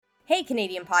Hey,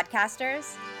 Canadian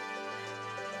podcasters!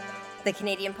 The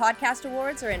Canadian Podcast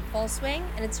Awards are in full swing,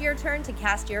 and it's your turn to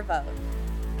cast your vote.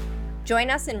 Join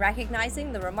us in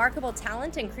recognizing the remarkable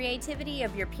talent and creativity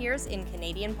of your peers in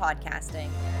Canadian podcasting.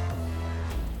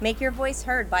 Make your voice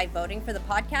heard by voting for the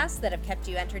podcasts that have kept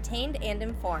you entertained and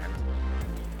informed,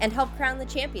 and help crown the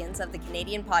champions of the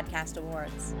Canadian Podcast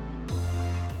Awards.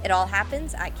 It all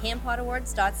happens at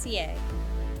canpodawards.ca.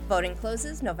 Voting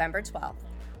closes November 12th.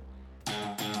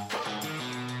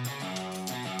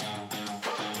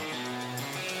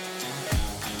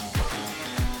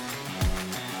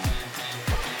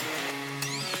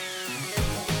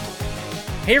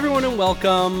 Hey everyone, and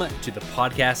welcome to the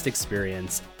podcast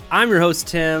experience. I'm your host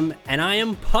Tim, and I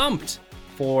am pumped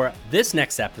for this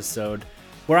next episode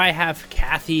where I have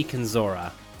Kathy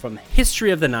Kenzora from History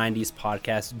of the 90's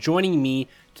podcast joining me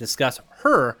to discuss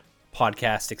her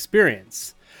podcast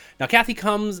experience. Now, Kathy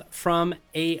comes from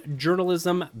a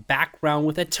journalism background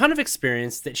with a ton of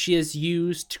experience that she has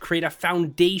used to create a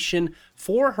foundation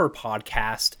for her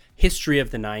podcast, History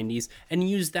of the 90's, and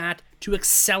use that to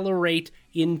accelerate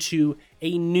into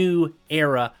a new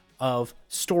era of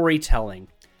storytelling.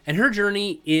 And her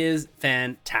journey is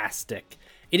fantastic.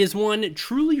 It is one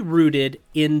truly rooted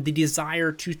in the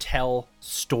desire to tell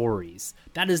stories.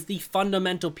 That is the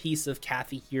fundamental piece of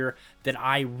Kathy here that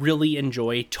I really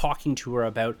enjoy talking to her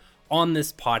about on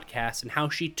this podcast, and how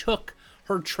she took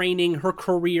her training, her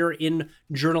career in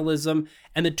journalism,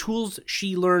 and the tools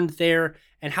she learned there,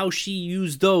 and how she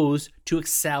used those to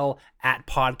excel at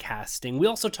podcasting. We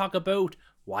also talk about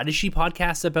why does she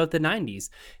podcast about the 90's?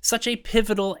 Such a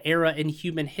pivotal era in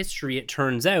human history, it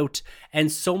turns out,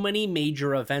 and so many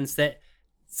major events that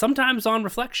sometimes on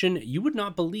reflection, you would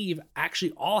not believe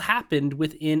actually all happened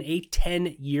within a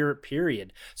 10-year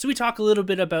period. So we talk a little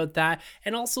bit about that,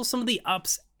 and also some of the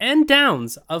ups and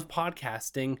downs of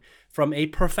podcasting from a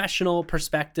professional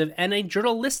perspective and a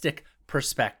journalistic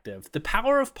perspective. The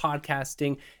power of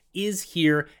podcasting is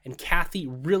here, and Kathy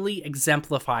really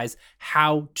exemplifies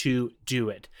how to do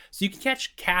it. So you can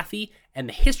catch Kathy and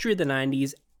the History of the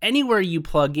 90's anywhere you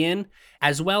plug in,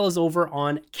 as well as over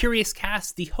on Curious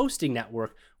Cast, the hosting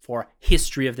network for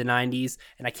History of the 90's,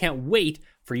 and I can't wait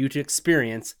for you to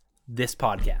experience this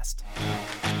podcast.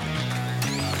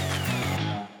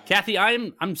 Kathy,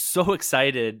 I'm so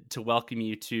excited to welcome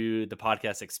you to the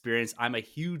podcast experience. I'm a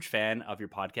huge fan of your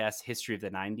podcast, History of the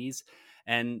 90's.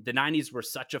 And the 90's were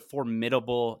such a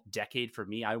formidable decade for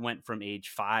me. I went from age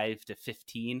 5 to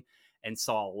 15 and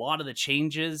saw a lot of the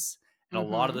changes and a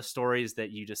lot of the stories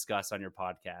that you discuss on your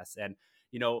podcast. And,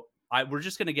 you know, we're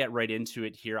just going to get right into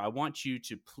it here. I want you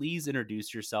to please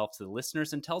introduce yourself to the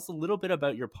listeners and tell us a little bit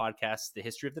about your podcast, The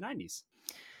History of the 90's.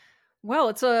 Well,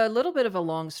 it's a little bit of a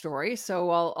long story, so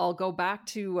I'll go back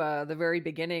to the very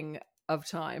beginning of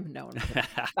time. No,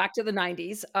 back to the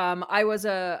 90's. I was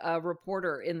a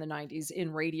reporter in the 90's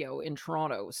in radio in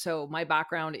Toronto. So my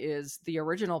background is the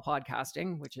original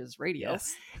podcasting, which is radio.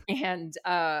 Yes. And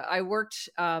I went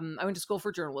to school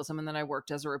for journalism, and then I worked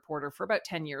as a reporter for about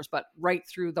 10 years, but right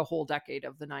through the whole decade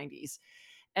of the 90's.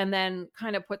 And then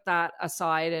kind of put that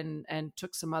aside and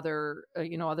took some other,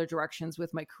 other directions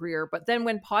with my career. But then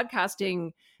when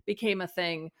podcasting became a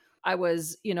thing, I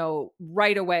was,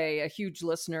 right away a huge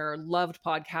listener, loved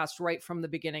podcasts right from the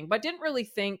beginning, but didn't really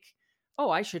think, oh,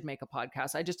 I should make a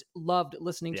podcast. I just loved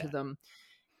listening to them.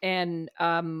 And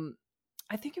I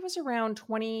think it was around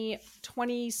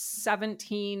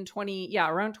 2017,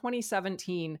 around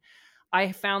 2017,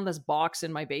 I found this box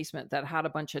in my basement that had a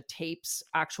bunch of tapes,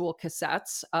 actual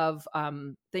cassettes of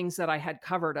things that I had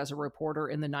covered as a reporter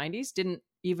in the 90's. Didn't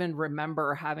even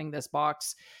remember having this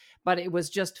box, but it was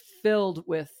just filled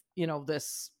with,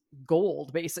 this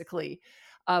gold basically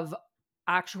of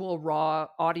actual raw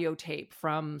audio tape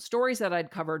from stories that I'd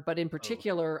covered, but in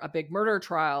particular, a big murder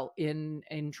trial in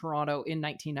Toronto in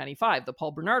 1995, the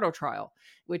Paul Bernardo trial,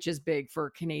 which is big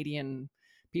for Canadian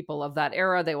people of that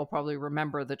era. They will probably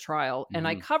remember the trial. And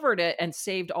I covered it and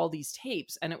saved all these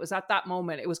tapes. And it was at that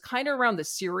moment, it was kind of around the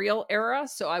Serial era.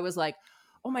 So I was like,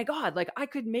 oh my God, like I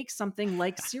could make something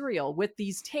like Serial with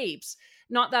these tapes.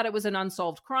 Not that it was an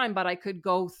unsolved crime, but I could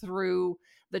go through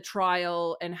the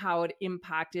trial and how it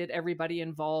impacted everybody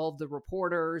involved, the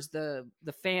reporters, the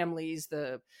families,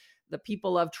 the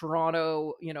people of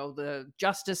Toronto, the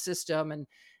justice system.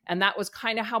 And that was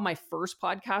kind of how my first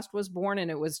podcast was born.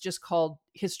 And it was just called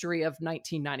History of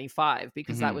 1995,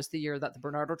 because that was the year that the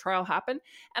Bernardo trial happened.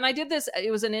 And I did this,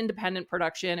 it was an independent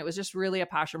production. It was just really a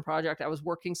passion project. I was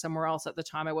working somewhere else at the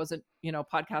time. I wasn't,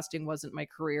 podcasting wasn't my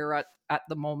career at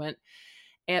the moment.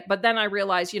 But then I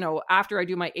realized, after I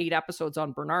do my 8 episodes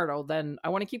on Bernardo, then I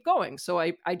want to keep going. So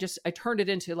I turned it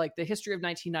into like the history of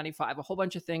 1995, a whole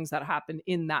bunch of things that happened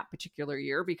in that particular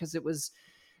year, because it was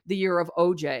the year of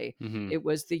OJ. Mm-hmm. It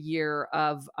was the year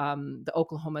of the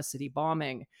Oklahoma City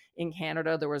bombing. In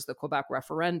Canada, there was the Quebec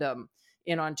referendum.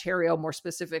 In Ontario, more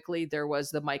specifically, there was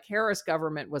the Mike Harris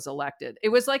government was elected. It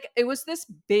was this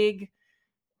big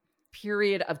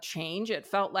period of change. It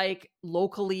felt like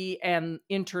locally and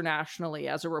internationally.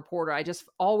 As a reporter, I just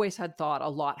always had thought a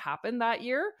lot happened that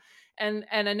year. And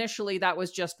initially that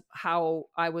was just how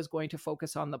I was going to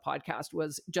focus on the podcast,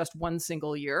 was just one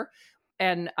single year.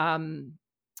 And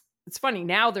it's funny,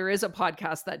 now there is a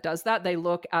podcast that does that. They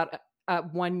look at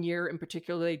 1 year in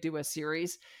particular. They do a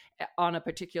series on a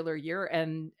particular year,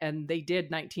 and they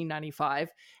did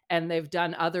 1995, and they've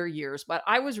done other years. But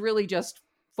I was really just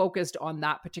focused on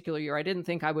that particular year. I didn't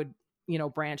think I would,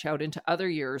 branch out into other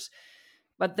years.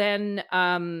 But then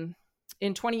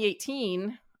in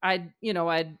 2018, I'd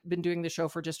been doing the show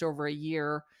for just over a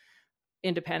year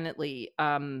independently.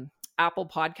 Apple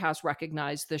Podcasts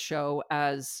recognized the show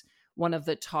as one of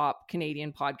the top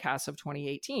Canadian podcasts of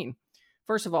 2018.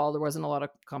 First of all, there wasn't a lot of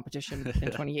competition in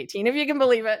 2018, if you can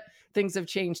believe it. Things have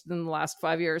changed in the last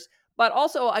 5 years. But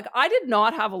also, I did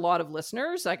not have a lot of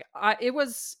listeners. It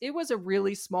was a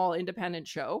really small independent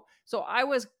show. So I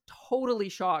was totally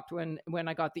shocked when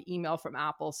I got the email from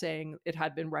Apple saying it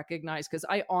had been recognized, because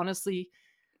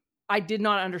I did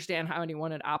not understand how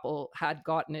anyone at Apple had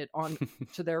gotten it on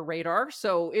to their radar.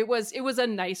 So it was a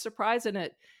nice surprise, and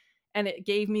it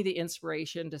gave me the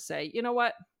inspiration to say, you know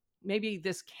what, maybe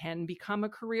this can become a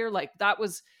career. Like, that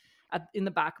was in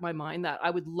the back of my mind, that I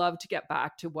would love to get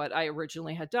back to what I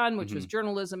originally had done, which was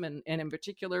journalism, and in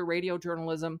particular radio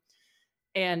journalism.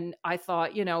 And I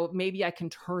thought, maybe I can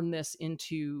turn this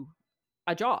into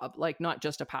a job, like not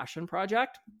just a passion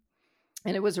project.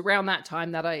 And it was around that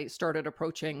time that I started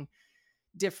approaching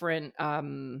different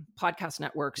podcast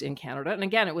networks in Canada. And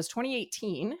again, it was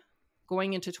 2018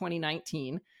 going into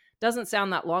 2019. Doesn't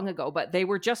sound that long ago, but they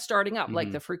were just starting up,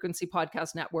 like the Frequency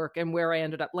Podcast Network, and where I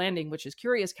ended up landing, which is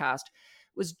Curious Cast,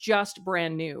 was just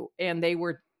brand new. And they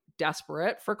were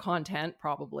desperate for content,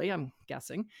 probably, I'm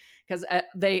guessing, because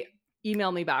they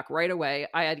emailed me back right away.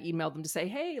 I had emailed them to say,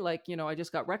 hey, I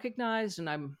just got recognized, and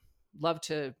I'm love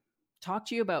to talk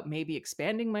to you about maybe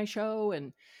expanding my show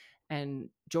and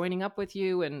joining up with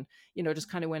you, and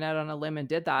just kind of went out on a limb and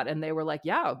did that. And they were like,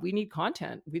 yeah, we need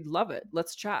content, we'd love it,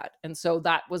 let's chat. And so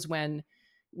that was when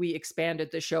we expanded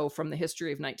the show from the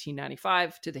history of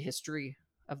 1995 to the history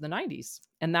of the 90s.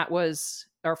 And that was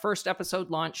our first episode,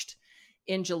 launched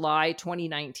in July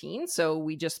 2019. So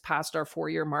we just passed our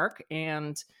 4-year mark,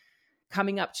 and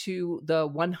coming up to the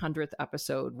 100th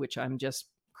episode, which I'm just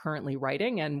currently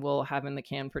writing and we'll have in the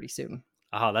can pretty soon.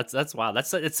 Oh, that's wow.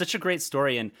 It's such a great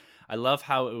story. And I love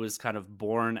how it was kind of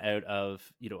born out of,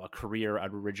 a career,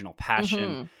 an original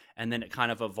passion, and then it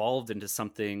kind of evolved into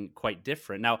something quite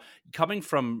different. Now, coming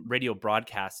from radio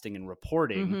broadcasting and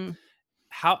reporting,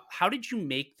 how did you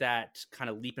make that kind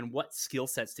of leap, and what skill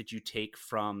sets did you take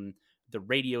from the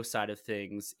radio side of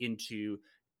things into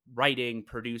writing,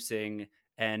 producing,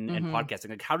 and podcasting?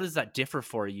 Like, how does that differ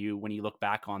for you when you look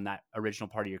back on that original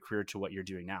part of your career to what you're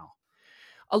doing now?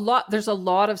 There's a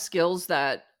lot of skills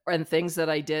and things that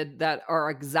I did that are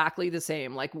exactly the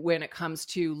same. Like when it comes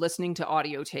to listening to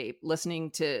audio tape,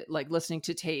 listening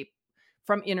to tape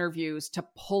from interviews to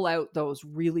pull out those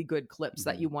really good clips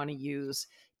that you want to use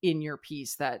in your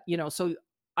piece, that, so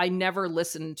I never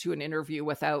listened to an interview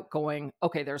without going,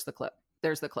 okay, there's the clip.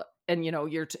 And,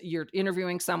 you're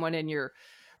interviewing someone and you're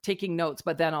taking notes,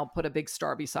 but then I'll put a big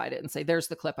star beside it and say, there's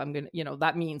the clip I'm going to,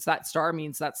 that means that star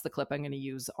means that's the clip I'm going to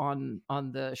use on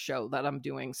the show that I'm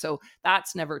doing. So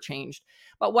that's never changed.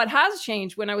 But what has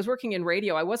changed, when I was working in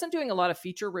radio, I wasn't doing a lot of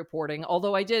feature reporting,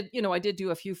 although I did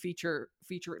do a few feature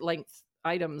length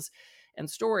items and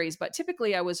stories, but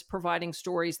typically I was providing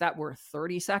stories that were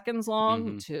 30 seconds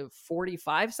long to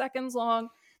 45 seconds long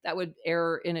that would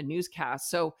air in a newscast.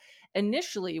 So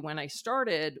initially, when I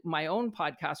started my own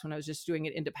podcast, when I was just doing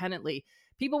it independently,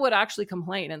 people would actually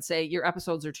complain and say, your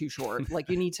episodes are too short. Like,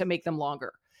 you need to make them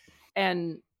longer.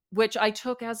 And which I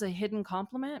took as a hidden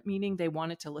compliment, meaning they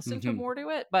wanted to listen to more to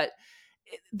it. But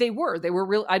they were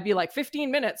real. I'd be like,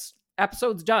 15 minutes,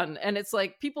 episode's done. And it's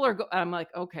like, I'm like,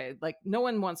 okay, like no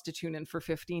one wants to tune in for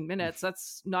 15 minutes.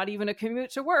 That's not even a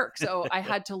commute to work. So I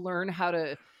had to learn how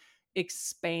to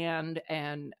expand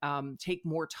and take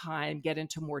more time, get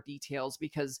into more details,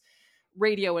 because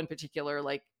radio in particular,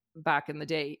 like back in the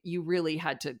day, you really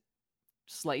had to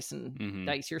slice and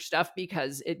dice your stuff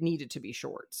because it needed to be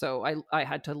short. So I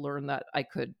had to learn that I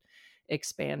could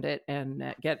expand it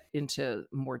and get into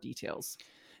more details.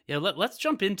 Yeah, let's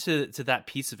jump into that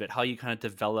piece of it, how you kind of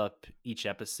develop each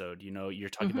episode. You're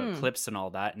talking about clips and all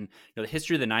that. And the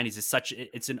history of the 90s is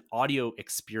it's an audio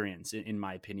experience, in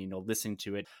my opinion. Listening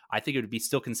to it, I think it would be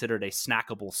still considered a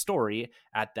snackable story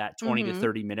at that 20 to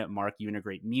 30 minute mark. You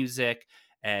integrate music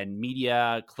and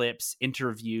media, clips,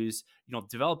 interviews,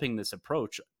 developing this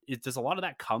approach. Does a lot of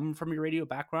that come from your radio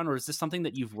background, or is this something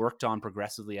that you've worked on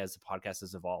progressively as the podcast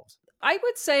has evolved? I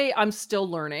would say I'm still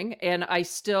learning, and I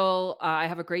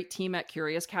have a great team at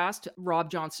Curious Cast. Rob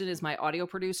Johnston is my audio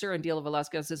producer and Dila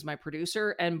Velasquez is my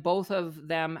producer. And both of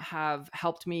them have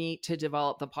helped me to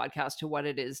develop the podcast to what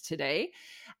it is today.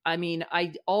 I mean,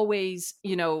 I always,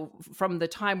 from the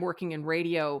time working in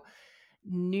radio,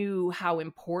 knew how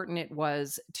important it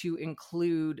was to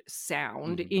include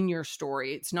sound in your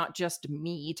story. It's not just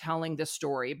me telling the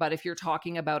story, but if you're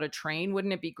talking about a train,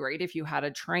 wouldn't it be great if you had a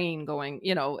train going,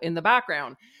 in the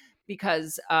background?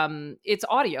 Because it's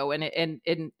audio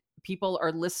and people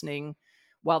are listening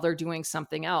while they're doing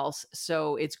something else.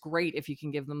 So it's great if you can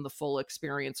give them the full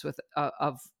experience with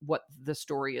of what the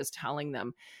story is telling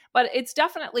them. But it's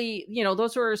definitely,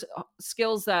 those are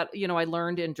skills that, I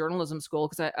learned in journalism school,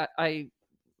 because I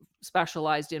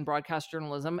specialized in broadcast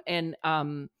journalism, and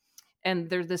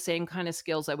they're the same kind of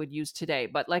skills I would use today.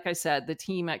 But like I said, the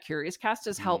team at Curious Cast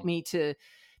has helped me to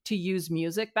use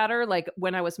music better. Like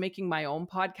when I was making my own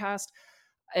podcast,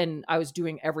 and I was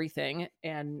doing everything,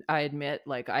 and I admit,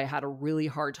 like, I had a really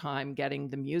hard time getting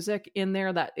the music in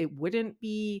there that it wouldn't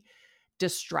be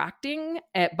distracting,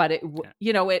 but it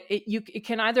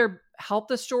can either help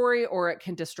the story or it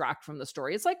can distract from the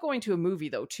story. It's like going to a movie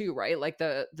though too, right? Like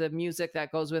the music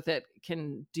that goes with it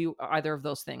can do either of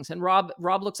those things. And Rob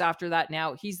looks after that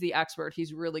now. He's the expert.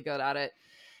 He's really good at it,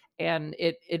 and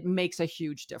it makes a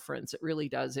huge difference. It really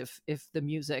does if the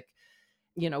music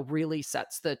really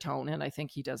sets the tone, and I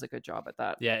think he does a good job at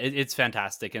that. Yeah, it's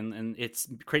fantastic, and it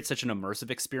creates such an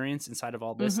immersive experience inside of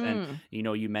all this. And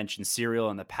you mentioned Serial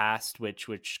in the past,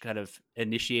 which kind of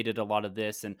initiated a lot of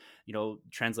this, and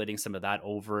translating some of that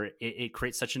over, it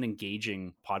creates such an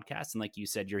engaging podcast. And like you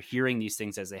said, you're hearing these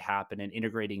things as they happen, and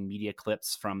integrating media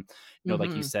clips from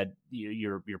like you said,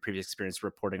 your previous experience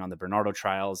reporting on the Bernardo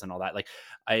trials and all that. Like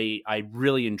I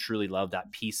really and truly love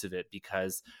that piece of it,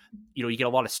 because you get a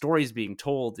lot of stories being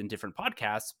told in different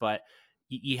podcasts, but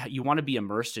you want to be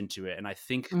immersed into it. And I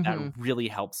think that really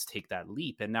helps take that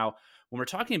leap. And now when we're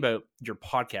talking about your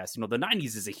podcast, the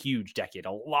 90s is a huge decade.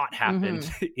 A lot happened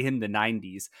in the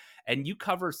 90s, and you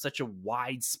cover such a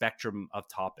wide spectrum of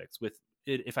topics with,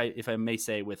 if I may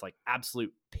say, with like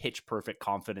absolute pitch perfect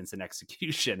confidence and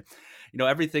execution.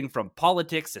 Everything from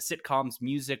politics to sitcoms,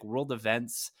 music, world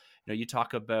events. You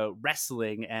talk about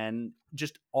wrestling and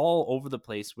just all over the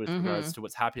place with regards to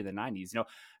what's happening in the 90s.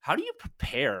 How do you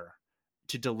prepare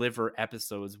to deliver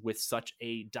episodes with such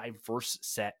a diverse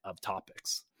set of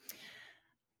topics?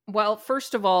 Well,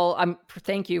 first of all,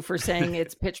 thank you for saying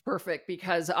it's pitch perfect,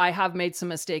 because I have made some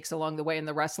mistakes along the way, and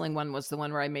the wrestling one was the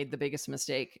one where I made the biggest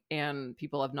mistake, and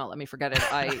people have not let me forget it.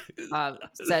 I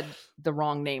said the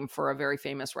wrong name for a very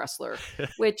famous wrestler,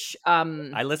 which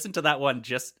I listened to that one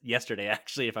just yesterday,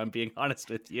 actually, if I'm being honest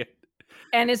with you.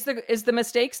 And is the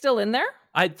mistake still in there?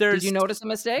 Did you notice a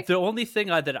mistake? The only thing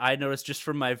that I noticed, just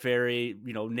from my very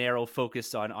narrow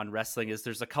focus on wrestling, is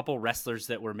there's a couple wrestlers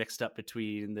that were mixed up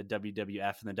between the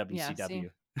WWF and the WCW.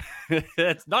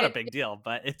 It's not a big deal,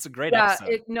 but it's a great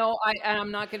episode.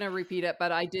 I'm not going to repeat it,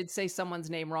 but I did say someone's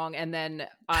name wrong, and then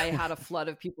I had a flood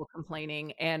of people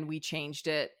complaining, and we changed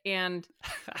it. And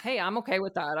hey, I'm okay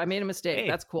with that. I made a mistake. Hey,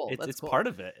 that's cool. It's cool. part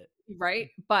of it. Right.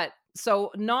 But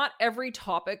so not every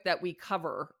topic that we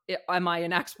cover am I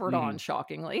an expert on,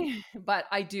 shockingly, but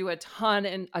I do a ton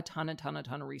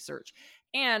of research.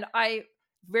 And I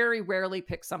very rarely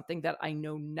pick something that I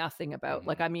know nothing about.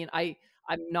 Like, I mean, I'm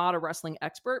not a wrestling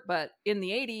expert, but in the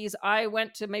 80s, I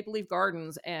went to Maple Leaf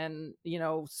Gardens and,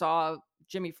 saw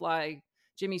Jimmy Superfly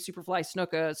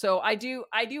Snuka. So I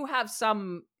do have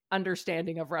some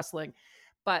understanding of wrestling,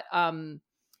 but,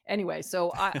 anyway,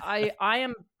 so I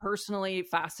am personally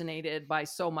fascinated by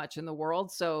so much in the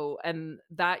world. So, and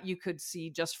that you could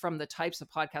see just from the types of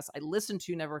podcasts I listen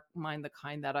to, never mind the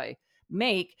kind that I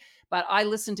make, but I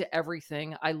listen to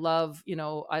everything. I love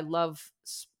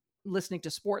listening to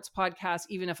sports podcasts,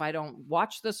 even if I don't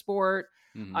watch the sport.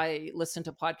 I listen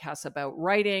to podcasts about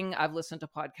writing. I've listened to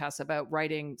podcasts about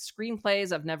writing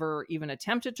screenplays. I've never even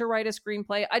attempted to write a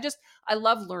screenplay. I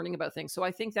love learning about things. So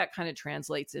I think that kind of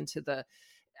translates into the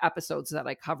episodes that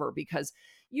I cover, because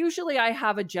usually I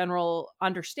have a general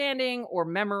understanding or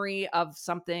memory of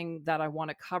something that I want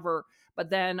to cover, but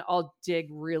then I'll dig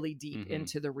really deep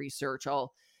into the research.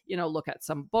 I'll, look at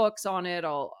some books on it.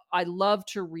 I love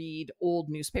to read old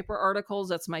newspaper articles.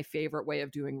 That's my favorite way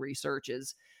of doing research.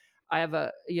 Is I have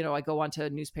I go onto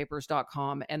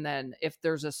newspapers.com, and then if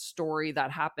there's a story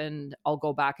that happened, I'll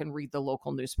go back and read the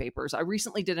local newspapers. I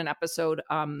recently did an episode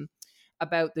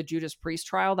about the Judas Priest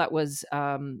trial. That was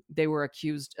they were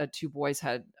accused, two boys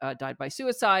had died by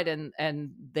suicide,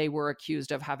 and they were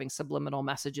accused of having subliminal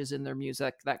messages in their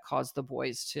music that caused the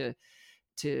boys to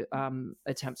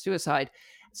attempt suicide.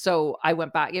 So I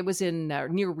went back. It was in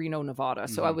near Reno, Nevada.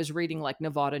 So I was reading like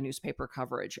Nevada newspaper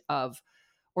coverage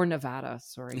or Nevada,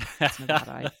 sorry, it's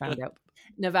Nevada. I found out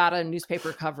Nevada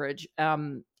newspaper coverage.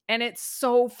 And it's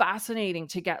so fascinating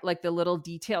to get like the little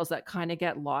details that kind of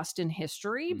get lost in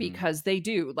history, because they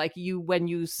do. Like when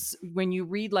you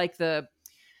read like the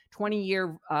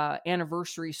 20-year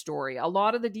anniversary story, a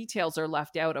lot of the details are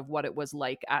left out of what it was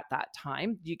like at that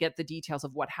time. You get the details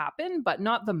of what happened, but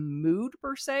not the mood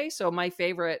per se. So my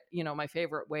favorite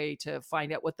way to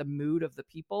find out what the mood of the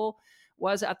people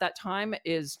was at that time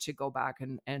is to go back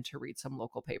and to read some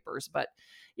local papers. But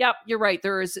yeah, you're right.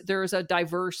 There's a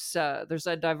diverse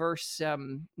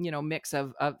mix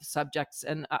of subjects,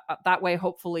 and that way,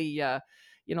 hopefully,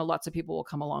 lots of people will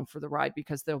come along for the ride,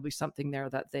 because there'll be something there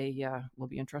that they will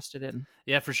be interested in.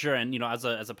 Yeah, for sure. And as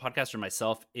a podcaster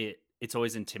myself, it's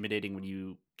always intimidating when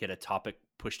you get a topic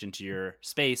pushed into your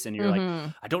space and you're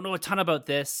like, I don't know a ton about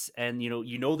this, and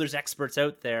there's experts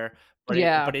out there. But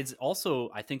it's also,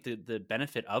 I think the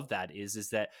benefit of that is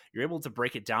that you're able to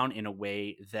break it down in a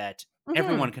way that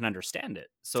everyone can understand it.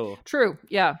 So true.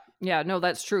 Yeah. No,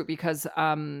 that's true, because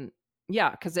I'm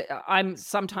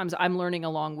learning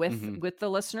along with the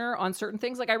listener on certain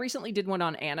things. Like I recently did one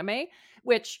on anime,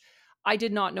 which I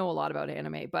did not know a lot about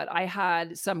anime, but I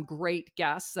had some great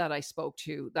guests that I spoke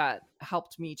to that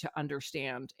helped me to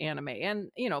understand anime,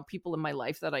 and people in my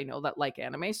life that I know that like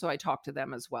anime, so I talked to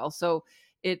them as well. So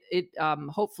it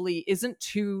hopefully isn't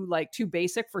too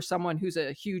basic for someone who's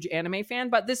a huge anime fan,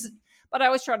 but I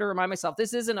always try to remind myself,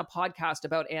 this isn't a podcast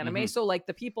about anime. So like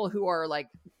the people who are like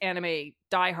anime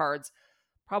diehards,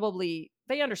 probably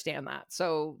they understand that.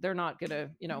 So they're not gonna,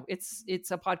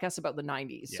 it's a podcast about the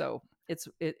 90s. Yeah. So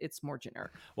it's more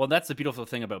generic. Well, that's the beautiful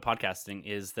thing about podcasting,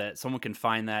 is that someone can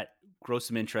find that, grow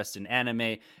some interest in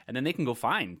anime, and then they can go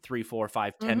find 3, 4,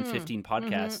 5, 10, 15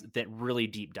 podcasts that really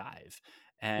deep dive.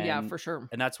 And, yeah, for sure.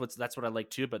 And that's what I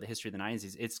like too about the history of the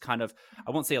 90s. It's kind of,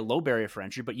 I won't say a low barrier for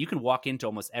entry, but you can walk into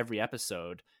almost every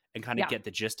episode and kind of get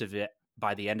the gist of it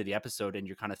by the end of the episode. And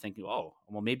you're kind of thinking, oh,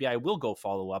 well, maybe I will go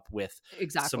follow up with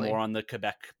some more on the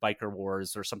Quebec biker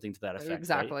wars or something to that effect.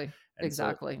 Exactly. Right?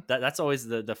 Exactly. So that's always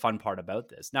the fun part about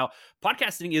this. Now,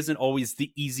 podcasting isn't always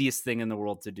the easiest thing in the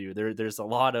world to do. There's a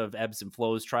lot of ebbs and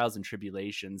flows, trials and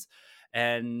tribulations.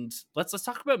 And let's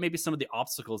talk about maybe some of the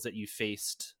obstacles that you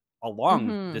faced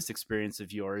along this experience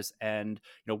of yours, and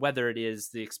whether it is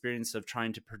the experience of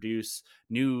trying to produce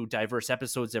new diverse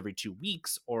episodes every 2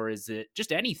 weeks, or is it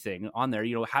just anything on there.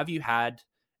 Have you had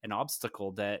an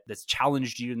obstacle that's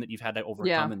challenged you and that you've had to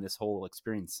overcome in this whole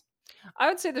experience? I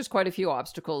would say there's quite a few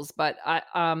obstacles, but I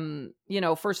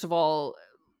first of all,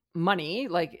 money,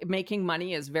 like making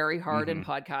money is very hard in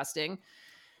podcasting,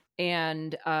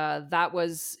 and that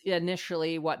was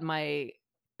initially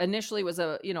was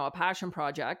a passion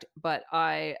project, but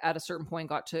I, at a certain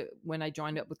point, when I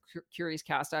joined up with Curious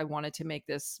Cast, I wanted to make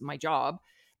this my job.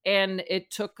 And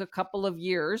it took a couple of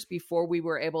years before we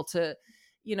were able to,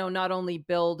 not only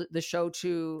build the show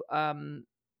to a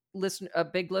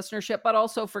big listenership, but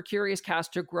also for Curious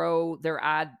Cast to grow their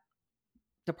ad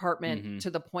department to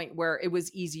the point where it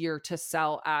was easier to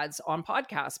sell ads on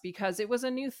podcasts, because it was a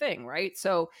new thing, right?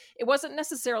 So it wasn't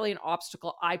necessarily an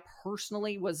obstacle I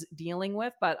personally was dealing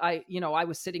with, but I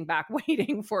was sitting back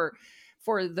waiting for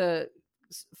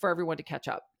everyone to catch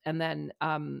up. And then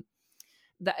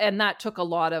that took a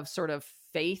lot of sort of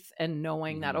faith and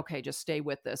knowing that, okay, just stay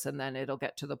with this, and then it'll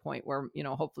get to the point where,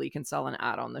 hopefully you can sell an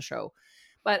ad on the show.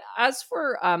 But as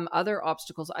for other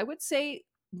obstacles, I would say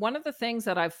one of the things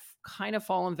that I've kind of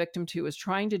fallen victim to is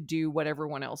trying to do what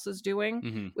everyone else is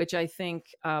doing, which I think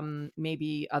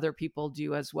maybe other people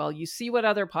do as well. You see what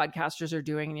other podcasters are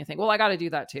doing and you think, well, I got to do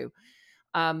that too.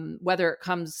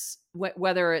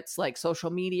 Whether it's like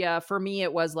social media. For me,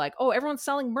 it was like, oh, everyone's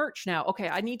selling merch now. Okay,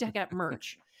 I need to get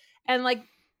merch. And like,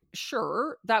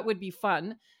 sure, that would be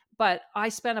fun. But I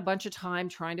spent a bunch of time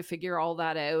trying to figure all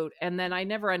that out. And then I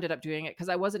never ended up doing it because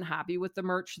I wasn't happy with the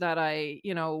merch that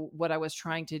what I was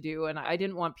trying to do. And I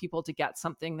didn't want people to get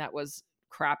something that was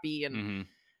crappy.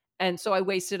 And so I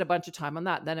wasted a bunch of time on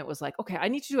that. Then it was like, okay, I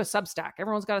need to do a Substack.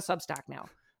 Everyone's got a Substack now.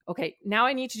 Okay, now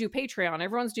I need to do Patreon.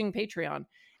 Everyone's doing Patreon.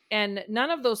 And none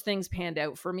of those things panned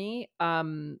out for me,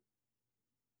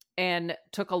 and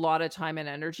took a lot of time and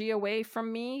energy away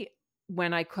from me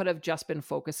when I could have just been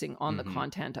focusing on the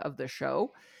content of the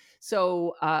show.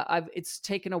 So it's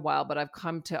taken a while, but I've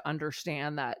come to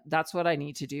understand that that's what I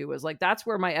need to do, is like, that's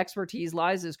where my expertise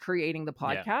lies, is creating the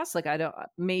podcast. Yeah. Like, I don't,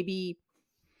 maybe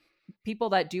people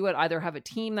that do it either have a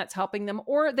team that's helping them,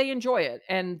 or they enjoy it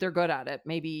and they're good at it.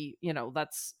 Maybe,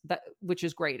 that's that, which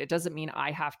is great. It doesn't mean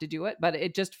I have to do it, but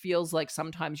it just feels like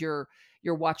sometimes you're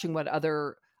watching what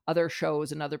other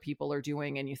shows and other people are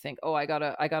doing, and you think, oh, I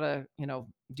gotta,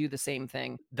 do the same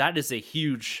thing. That is a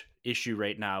huge issue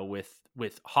right now with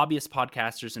hobbyist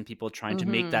podcasters and people trying to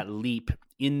make that leap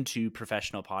into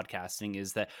professional podcasting,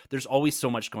 is that there's always so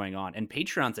much going on. And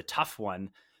Patreon's a tough one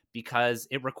because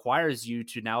it requires you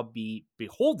to now be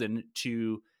beholden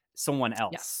to someone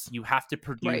else. Yes. You have to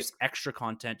produce extra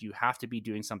content. You have to be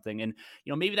doing something. And,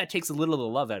 maybe that takes a little of the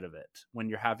love out of it when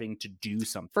you're having to do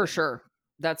something. For sure.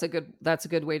 That's a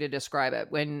good way to describe it.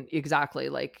 When exactly,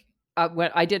 like,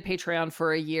 when I did Patreon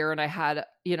for a year, and I had,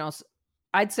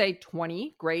 I'd say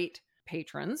 20 great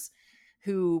patrons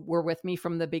who were with me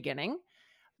from the beginning,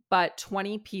 but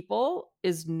 20 people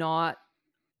is not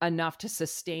enough to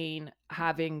sustain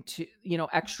having to,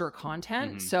 extra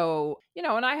content. So,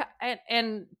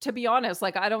 and to be honest,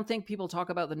 like, I don't think people talk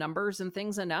about the numbers and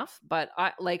things enough, but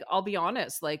I'll be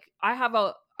honest, like, I have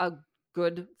a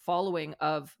good following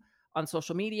on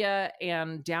social media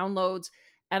and downloads,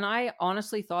 and I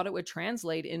honestly thought it would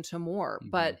translate into more,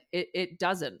 but it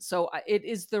doesn't. So it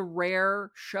is the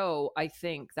rare show, I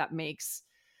think, that makes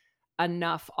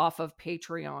enough off of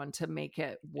Patreon to make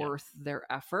it worth their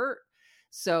effort.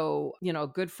 So,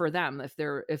 good for them if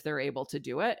they're able to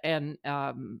do it. And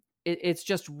it's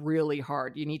just really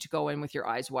hard. You need to go in with your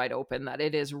eyes wide open, that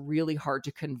it is really hard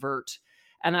to convert.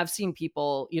 And I've seen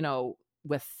people,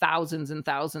 with thousands and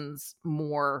thousands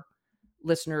more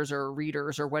listeners or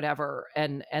readers or whatever,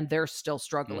 and they're still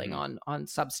struggling on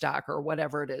Substack or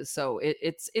whatever it is. So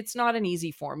it's not an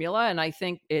easy formula, and I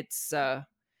think it's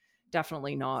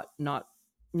definitely not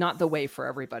the way for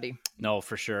everybody. No,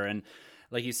 for sure. And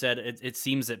like you said, it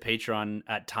seems that Patreon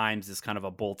at times is kind of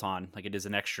a bolt-on, like it is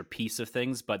an extra piece of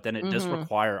things, but then it does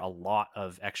require a lot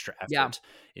of extra effort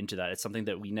into that. It's something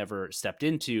that we never stepped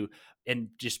into, and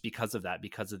just because of that,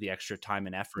 because of the extra time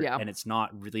and effort, and it's not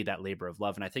really that labor of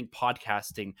love. And I think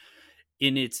podcasting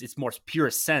in its more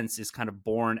purest sense is kind of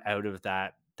born out of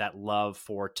that love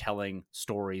for telling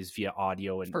stories via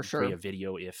audio and via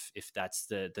video, if that's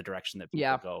the direction that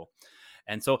people go.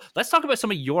 And so let's talk about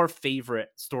some of your favorite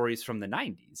stories from the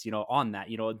 90s, on that.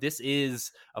 This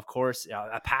is, of course,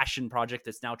 a passion project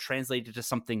that's now translated to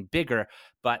something bigger,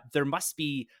 but there must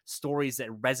be stories that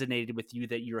resonated with you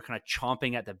that you were kind of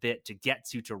chomping at the bit to get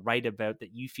to write about,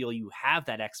 that you feel you have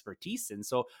that expertise in.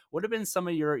 So what have been some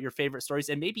of your favorite stories,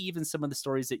 and maybe even some of the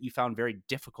stories that you found very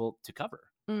difficult to cover?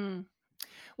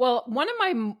 Well, one of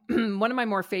my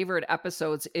more favorite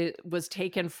episodes, it was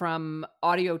taken from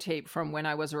audio tape from when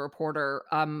I was a reporter.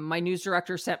 My news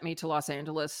director sent me to Los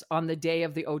Angeles on the day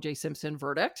of the O.J. Simpson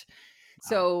verdict.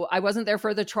 So I wasn't there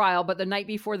for the trial, but the night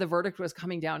before the verdict was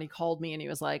coming down, he called me and he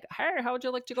was like, "Hey, how would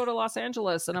you like to go to Los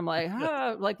Angeles?" And I'm like,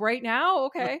 like right now?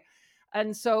 Okay.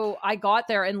 And so I got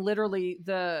there, and literally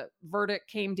the verdict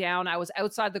came down. I was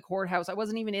outside the courthouse. I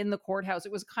wasn't even in the courthouse.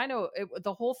 It was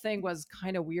the whole thing was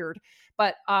kind of weird.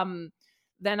 But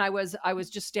then I was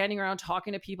just standing around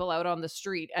talking to people out on the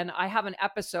street. And I have an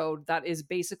episode that is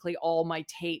basically all my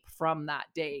tape from that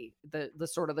day, the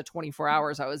sort of the 24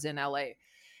 hours I was in LA.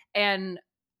 And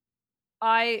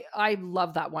I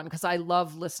love that one because I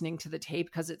love listening to the tape,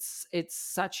 because it's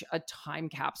such a time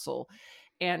capsule.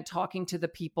 And talking to the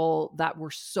people that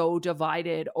were so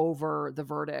divided over the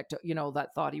verdict, that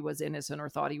thought he was innocent or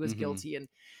thought he was guilty.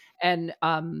 And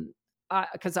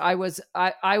because I was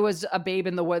a babe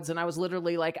in the woods, and I was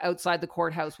literally like outside the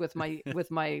courthouse with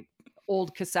my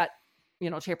old cassette,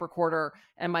 tape recorder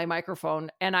and my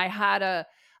microphone. And I had a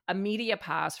media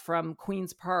pass from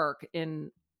Queen's Park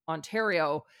in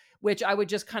Ontario, which I would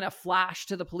just kind of flash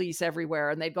to the police everywhere,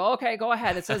 and they'd go, "Okay, go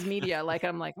ahead. It says media." Like,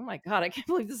 I'm like, "Oh my God, I can't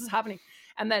believe this is happening."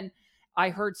 And then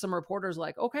I heard some reporters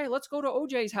like, "Okay, let's go to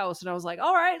OJ's house." And I was like,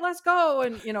 "All right, let's go."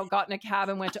 And, got in a cab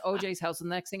and went to OJ's house.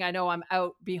 And the next thing I know, I'm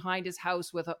out behind his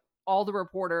house with all the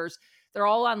reporters. They're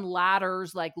all on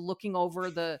ladders, like looking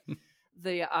over the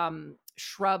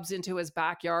shrubs into his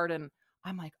backyard. And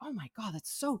I'm like, "Oh my God,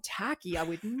 that's so tacky. I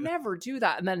would never do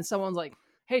that." And then someone's like,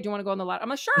 "Hey, do you want to go on the ladder?" I'm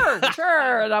like,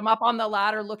 sure. And I'm up on the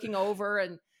ladder looking over,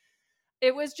 and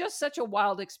it was just such a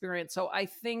wild experience. So I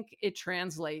think it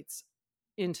translates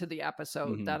into the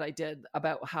episode that I did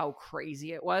about how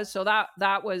crazy it was. So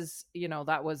that was,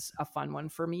 that was a fun one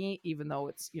for me, even though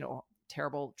it's,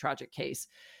 terrible, tragic case.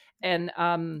 And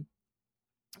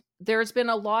there's been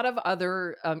a lot of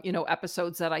other,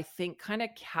 episodes that I think kind of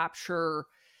capture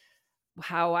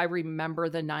how I remember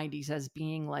the 90s as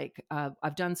being like,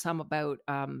 I've done some about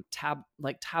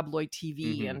tabloid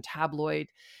TV and tabloid.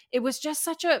 It was just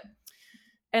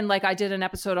and like I did an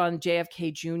episode on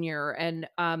JFK Jr. and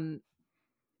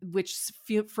which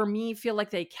for me feel like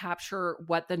they capture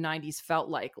what the 90s felt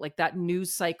like that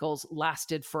news cycles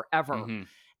lasted forever.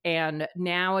 And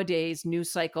nowadays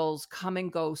news cycles come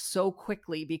and go so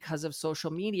quickly because of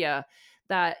social media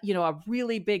that, a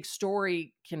really big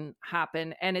story can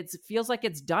happen and it feels like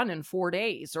it's done in 4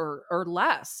 days or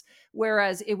less.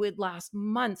 Whereas it would last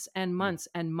months and months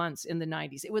and months in the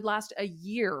 90s. It would last a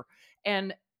year,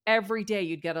 and every day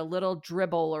you'd get a little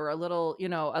dribble or a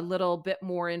little bit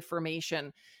more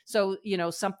information. So,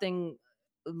 something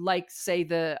like, say,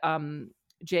 the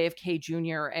JFK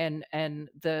Jr. and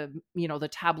the, the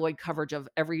tabloid coverage of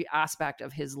every aspect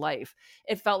of his life.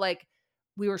 It felt like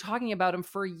we were talking about him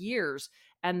for years.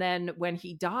 And then when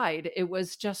he died, it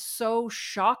was just so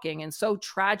shocking and so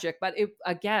tragic. But it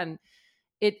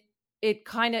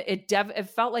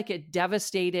felt like it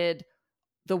devastated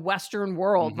the Western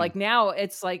world. Like now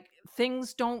it's like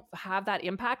things don't have that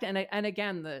impact. And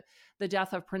again, the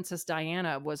death of Princess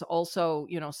Diana was also,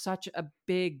 such a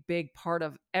big, big part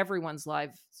of everyone's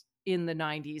lives in the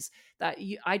 90s that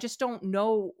I just don't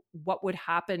know what would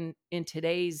happen in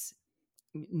today's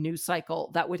news cycle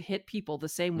that would hit people the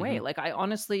same way. Like I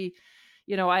honestly,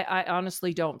 I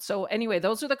honestly don't. So anyway,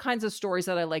 those are the kinds of stories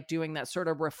that I like doing that sort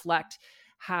of reflect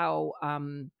how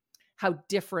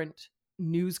different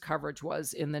news coverage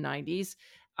was in the 90s,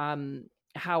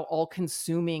 how all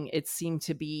consuming it seemed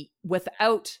to be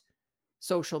without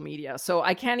social media. So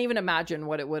I can't even imagine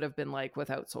what it would have been like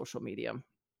without social media.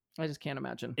 I just can't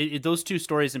imagine. Those two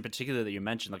stories in particular that you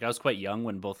mentioned, like I was quite young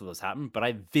when both of those happened, but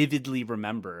I vividly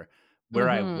remember where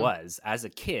I was as a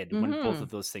kid when both of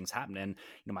those things happened, and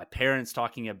my parents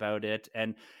talking about it.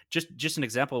 And just an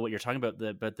example of what you're talking about,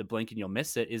 the blink and you'll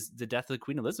miss it, is the death of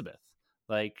Queen Elizabeth.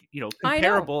 Like,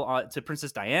 comparable to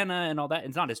Princess Diana and all that.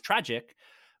 It's not as tragic,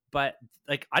 but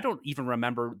like I don't even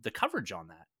remember the coverage on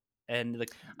that. And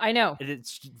like I know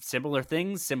it's similar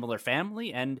things, similar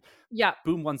family, and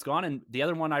boom, one's gone, and the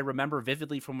other one I remember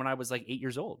vividly from when I was like 8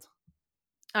 years old.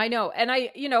 I know. And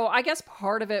I guess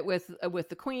part of it with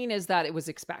the Queen is that it was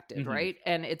expected, right?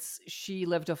 And she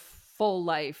lived a full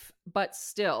life, but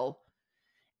still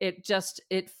it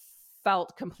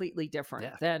felt completely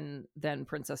different than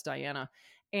Princess Diana.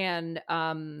 And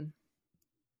I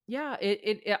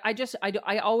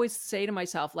always say to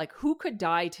myself, like, who could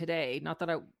die today? Not that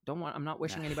I'm not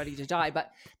wishing anybody to die,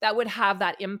 but that would have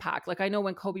that impact. Like I know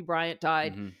when Kobe Bryant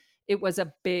died, it was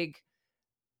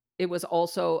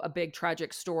also a big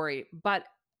tragic story, but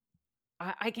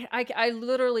I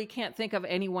literally can't think of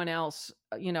anyone else,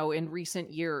 in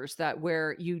recent years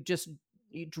where you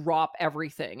drop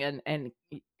everything and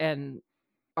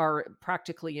are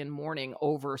practically in mourning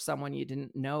over someone you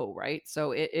didn't know. Right.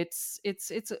 So it's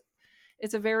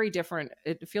a very different,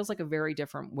 it feels like a very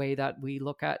different way that we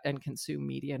look at and consume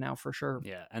media now, for sure.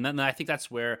 Yeah. And then I think that's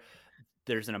where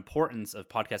there's an importance of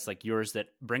podcasts like yours that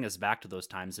bring us back to those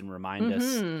times and remind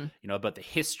us, about the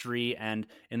history, and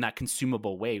in that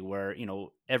consumable way where,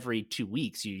 every 2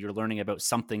 weeks you're learning about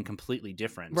something completely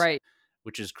different. Right.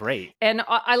 Which is great. And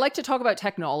I like to talk about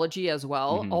technology as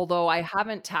well, although I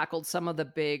haven't tackled some of the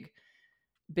big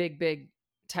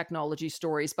technology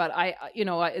stories, but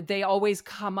they always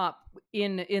come up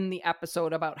in the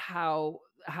episode about how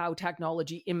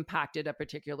technology impacted a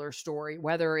particular story,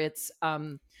 whether it's,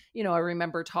 I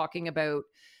remember talking about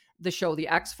the show The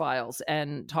X-Files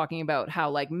and talking about how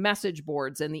like message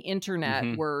boards and the internet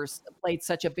played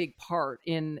such a big part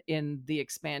in the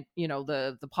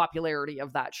the popularity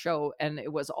of that show. And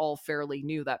it was all fairly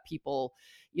new that people,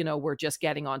 were just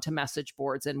getting onto message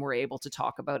boards and were able to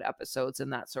talk about episodes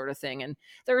and that sort of thing. And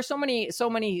there are so many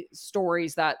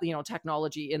stories that,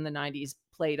 technology in the 90s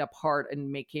played a part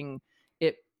in making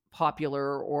it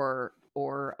popular or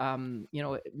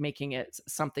making it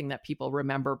something that people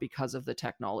remember because of the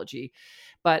technology.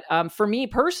 But for me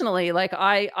personally, like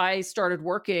I started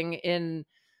working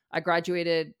I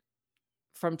graduated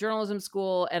from journalism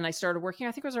school and I started working,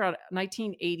 I think it was around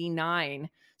 1989.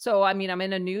 So, I mean, I'm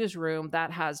in a newsroom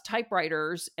that has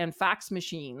typewriters and fax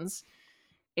machines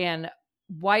and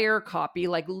wire copy,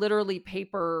 like literally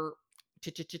paper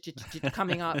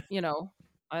coming up,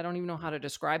 I don't even know how to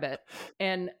describe it.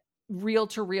 And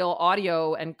reel-to-reel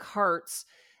audio and carts.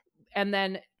 And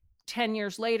then 10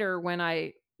 years later, when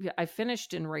I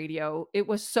finished in radio, it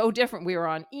was so different. We were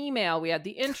on email, we had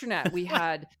the internet, we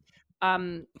had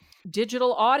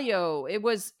digital audio. It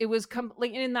was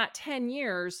completely, in that 10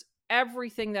 years,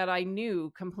 everything that I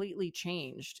knew completely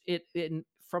changed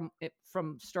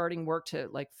from starting work to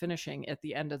like finishing at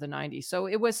the end of the 90s. So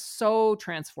it was so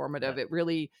transformative. Yeah. It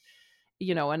really,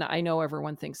 and I know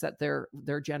everyone thinks that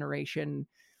their generation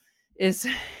is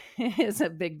is a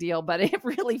big deal, but it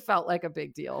really felt like a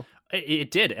big deal.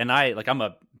 It did. And I'm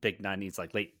a big 90s,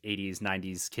 like late 80s,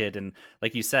 90s kid. And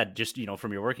like you said, just,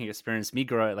 from your working experience, me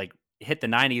growing, like hit the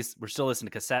 90s, we're still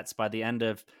listening to cassettes. By the end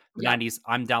of the Yeah. 90s,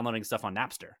 I'm downloading stuff on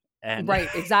Napster. And Right,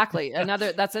 exactly.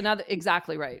 That's another,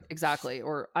 exactly right, exactly.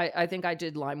 Or I think I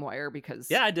did LimeWire because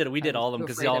yeah, I did. We I did was all of them too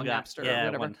because afraid they all of got, Napster or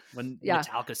whatever. when Yeah.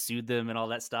 Metallica sued them and all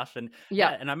that stuff. And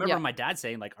Yeah, and I remember yeah. my dad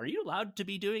saying like, "Are you allowed to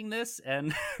be doing this?"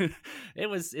 And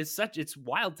it's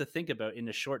wild to think about in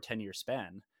a short 10-year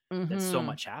span. That so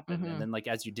much happened. And then like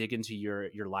as you dig into your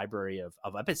library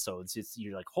of episodes,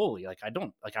 you're like, holy, like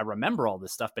I remember all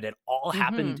this stuff, but it all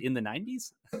happened in the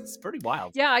 90s. It's pretty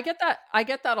wild. Yeah, I get that. I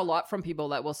get that a lot from people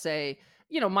that will say,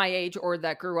 my age or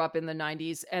that grew up in the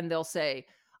 90s, and they'll say,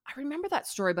 I remember that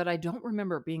story, but I don't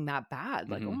remember it being that bad.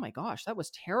 Like, oh my gosh, that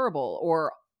was terrible.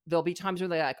 Or there'll be times where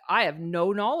they're like, I have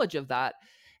no knowledge of that.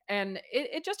 And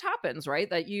it just happens, right?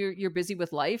 That you're busy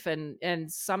with life,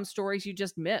 and some stories you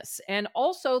just miss. And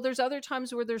also there's other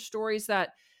times where there's stories that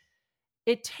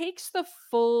it takes the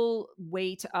full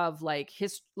weight of like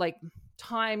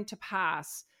time to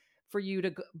pass for you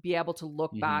to be able to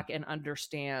look back and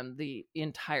understand the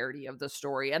entirety of the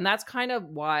story. And that's kind of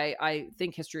why I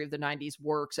think History of the 90s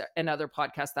works, and other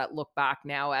podcasts that look back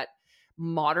now at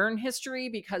modern history,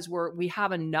 because we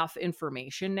have enough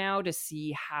information now to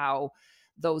see how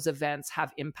those events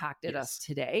have impacted us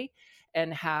today,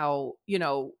 and how,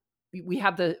 we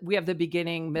have the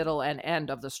beginning, middle, and end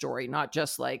of the story, not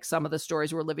just like some of the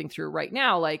stories we're living through right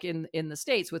now, like in the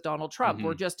States with Donald Trump.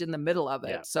 We're just in the middle of it.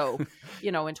 Yeah. So,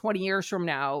 in 20 years from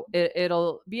now,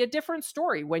 it'll be a different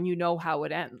story when you know how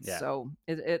it ends. Yeah. So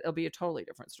it'll be a totally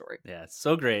different story. Yeah, it's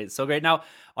so great. So great. Now,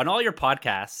 on all your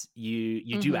podcasts,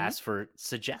 you do ask for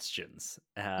suggestions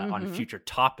on future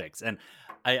topics. And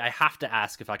I have to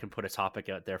ask if I can put a topic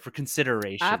out there for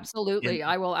consideration. Absolutely.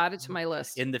 I will add it to my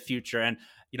list in the future. And,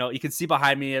 you can see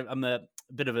behind me, I'm a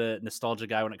bit of a nostalgia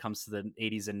guy when it comes to the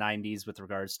 80s and 90s with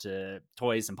regards to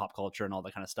toys and pop culture and all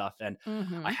that kind of stuff. And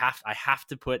I have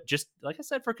to put, just like I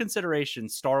said, for consideration,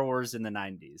 Star Wars in the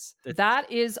 90s.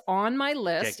 That is on my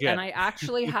list. Okay, and I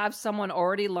actually have someone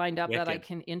already lined up that I Wicked.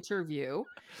 can interview,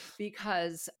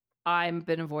 because I've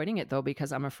been avoiding it though,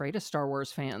 because I'm afraid of Star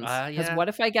Wars fans. Because what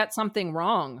if I get something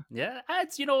wrong? Yeah,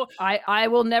 it's I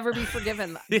will never be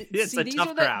forgiven. It's a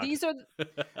tough crowd.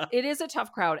 It is a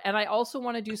tough crowd. And I also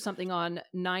want to do something on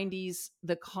 90s,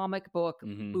 the comic book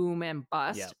boom and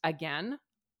bust. Yep. Again,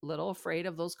 little afraid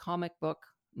of those comic book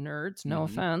nerds. No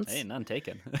offense. Hey, none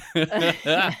taken.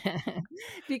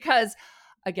 Because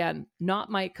again, not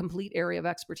my complete area of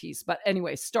expertise. But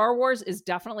anyway, Star Wars is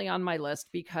definitely on my list,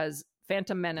 because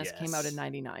Phantom Menace came out in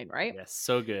 99, right? Yes,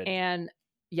 so good. And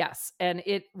yes, and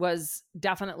it was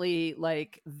definitely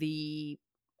like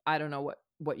I don't know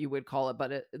what you would call it,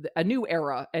 but a new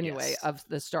era anyway of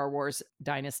the Star Wars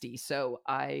dynasty. So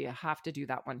I have to do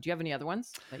that one. Do you have any other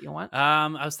ones that you want?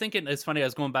 I was thinking, it's funny, I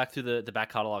was going back through the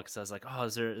back catalog, because I was like, oh,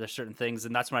 there's certain things,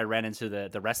 and that's when I ran into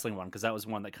the wrestling one, because that was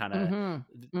one that kind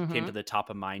of came to the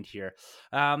top of mind here.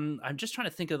 I'm just trying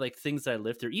to think of like things that I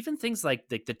lived through, even things like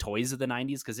the toys of the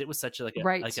 90s, because it was such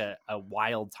a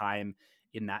wild time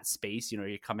in that space.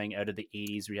 You're coming out of the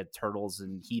 80s where you had Turtles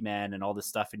and He-Man and all this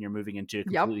stuff, and you're moving into a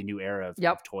completely new era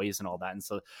of toys and all that. And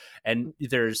so, and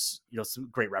there's some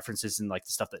great references in like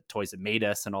the stuff that toys that made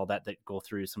us and all that go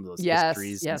through some of those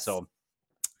histories. And so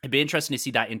it'd be interesting to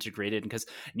see that integrated, because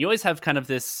you always have kind of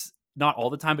this, not all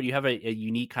the time, but you have a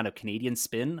unique kind of Canadian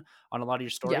spin on a lot of your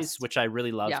stories, which I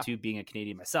really love too, being a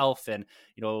Canadian myself, and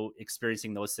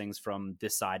experiencing those things from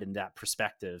this side and that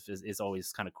perspective is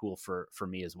always kind of cool for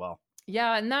me as well.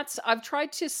 Yeah, and I've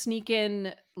tried to sneak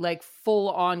in like full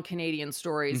on Canadian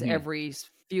stories every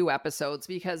few episodes,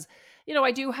 because,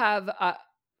 I do have a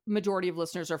majority of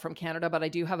listeners are from Canada, but I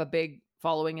do have a big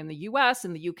following in the US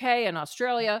and the UK and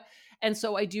Australia. And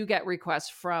so I do get requests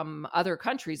from other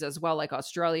countries as well. Like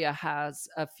Australia has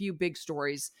a few big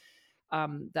stories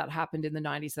that happened in the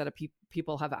 90s that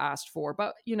people have asked for.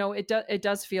 But, it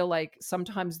does feel like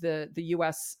sometimes the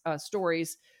US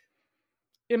stories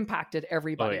impacted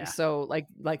everybody. So like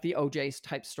the OJ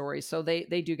type stories. So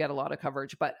they do get a lot of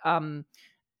coverage. But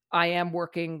I am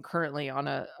working currently on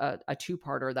a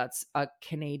two-parter that's a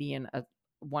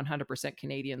 100%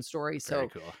 Canadian story. Very So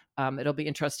cool. it'll be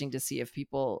interesting to see if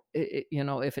people,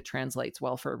 if it translates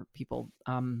well for people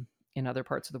in other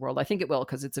parts of the world. I think it will,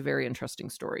 because it's a very interesting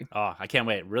story. Oh, I can't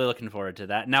wait. Really looking forward to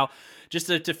that. Now, just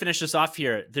to finish this off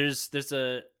here, there's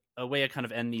a way I kind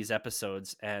of end these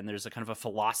episodes, and there's a kind of a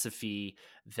philosophy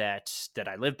that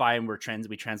I live by, and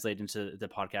we translate into the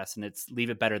podcast, and it's leave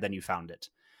it better than you found it.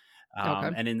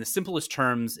 Okay. And in the simplest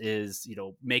terms is,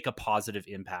 make a positive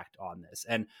impact on this.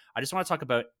 And I just want to talk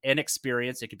about an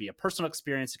experience. It could be a personal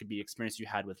experience. It could be an experience you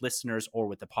had with listeners or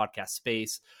with the podcast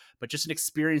space, but just an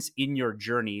experience in your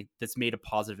journey that's made a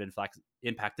positive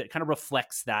impact that kind of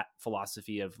reflects that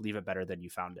philosophy of leave it better than you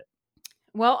found it.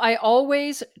 Well, I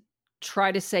always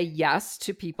try to say yes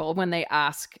to people when they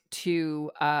ask to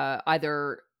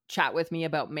either chat with me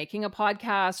about making a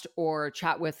podcast or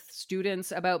chat with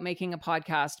students about making a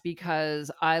podcast,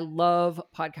 because I love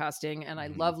podcasting and I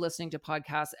love listening to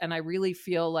podcasts. And I really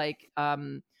feel like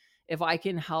if I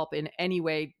can help in any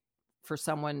way for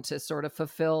someone to sort of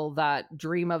fulfill that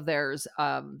dream of theirs,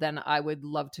 then I would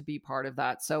love to be part of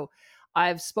that. So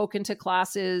I've spoken to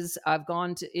classes, I've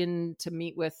gone in to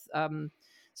meet with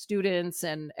students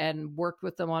and worked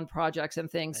with them on projects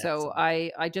and things. Excellent. So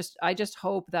I just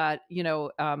hope that,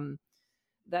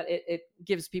 that it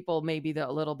gives people maybe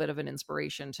a little bit of an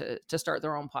inspiration to start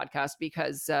their own podcast,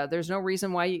 because there's no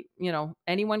reason why,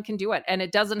 anyone can do it. And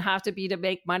it doesn't have to be to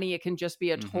make money. It can just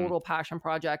be a total passion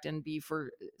project and be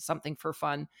for something for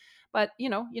fun. But, you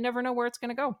never know where it's going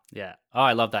to go. Yeah. Oh,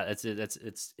 I love that.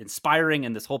 It's inspiring.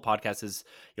 And this whole podcast has,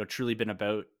 truly been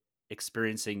about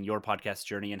experiencing your podcast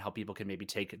journey and how people can maybe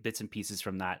take bits and pieces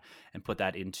from that and put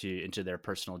that into their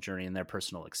personal journey and their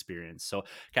personal experience. So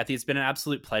Kathy, it's been an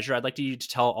absolute pleasure. I'd like you to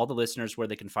tell all the listeners where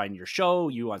they can find your show,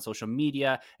 you on social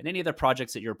media, and any other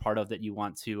projects that you're part of that you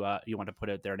want to put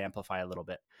out there and amplify a little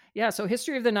bit. Yeah. So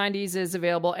History of the 90s is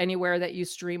available anywhere that you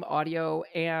stream audio.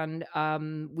 And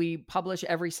we publish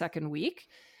every second week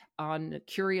on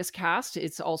Curious Cast.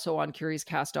 It's also on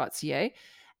curiouscast.ca.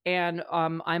 And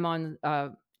I'm on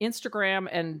Instagram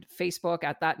and Facebook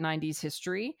at that 90s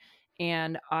history.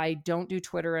 And I don't do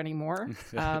Twitter anymore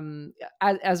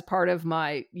as part of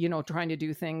my, trying to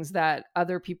do things that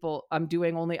other people I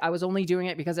was only doing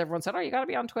it because everyone said, oh, you got to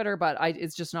be on Twitter, but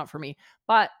it's just not for me.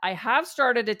 But I have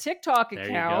started a TikTok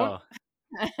account,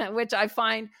 which I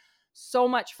find so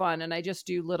much fun. And I just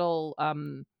do little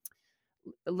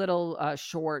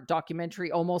short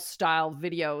documentary, almost style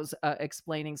videos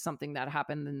explaining something that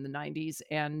happened in the 90s.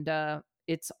 And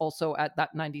it's also at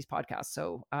that 90s podcast.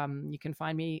 So you can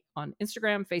find me on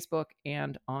Instagram, Facebook,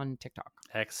 and on TikTok.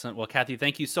 Excellent. Well, Kathy,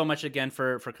 thank you so much again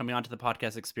for coming on to the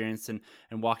podcast experience and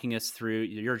walking us through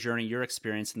your journey, your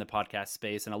experience in the podcast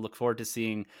space. And I look forward to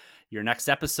seeing your next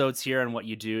episodes here and what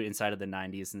you do inside of the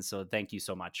 90s. And so thank you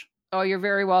so much. Oh, you're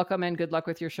very welcome, and good luck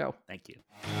with your show. Thank you.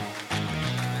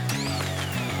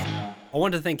 I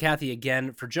want to thank Kathy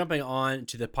again for jumping on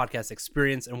to the podcast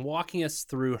experience and walking us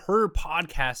through her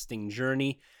podcasting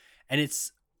journey. And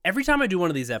it's every time I do one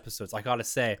of these episodes, I got to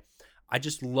say, I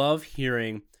just love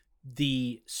hearing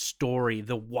the story,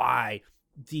 the why,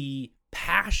 the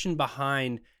passion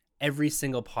behind every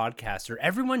single podcaster.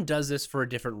 Everyone does this for a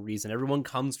different reason. Everyone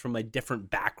comes from a different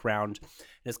background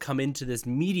and has come into this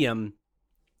medium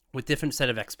with different set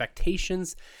of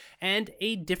expectations and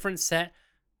a different set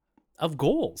of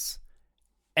goals.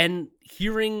 And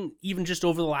hearing even just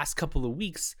over the last couple of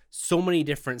weeks, so many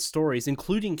different stories,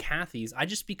 including Kathy's, I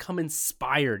just become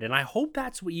inspired. And I hope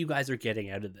that's what you guys are getting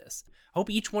out of this. I hope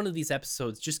each one of these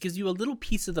episodes just gives you a little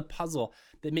piece of the puzzle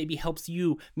that maybe helps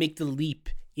you make the leap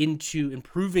into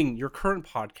improving your current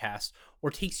podcast, or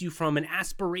takes you from an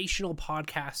aspirational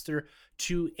podcaster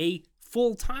to a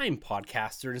full-time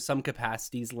podcaster in some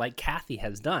capacities like Kathy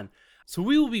has done. So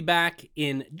we will be back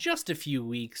in just a few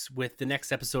weeks with the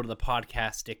next episode of the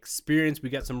podcast experience. We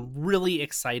got some really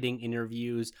exciting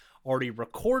interviews already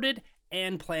recorded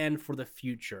and planned for the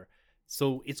future.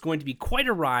 So it's going to be quite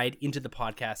a ride into the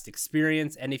podcast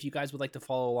experience. And if you guys would like to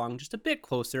follow along just a bit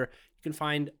closer, you can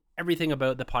find everything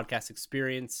about the podcast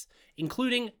experience,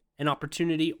 including an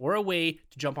opportunity or a way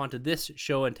to jump onto this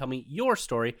show and tell me your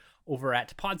story over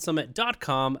at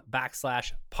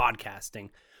podsummit.com/podcasting.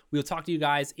 We'll talk to you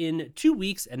guys in 2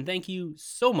 weeks, and thank you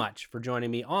so much for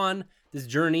joining me on this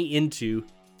journey into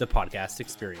the podcast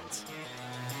experience.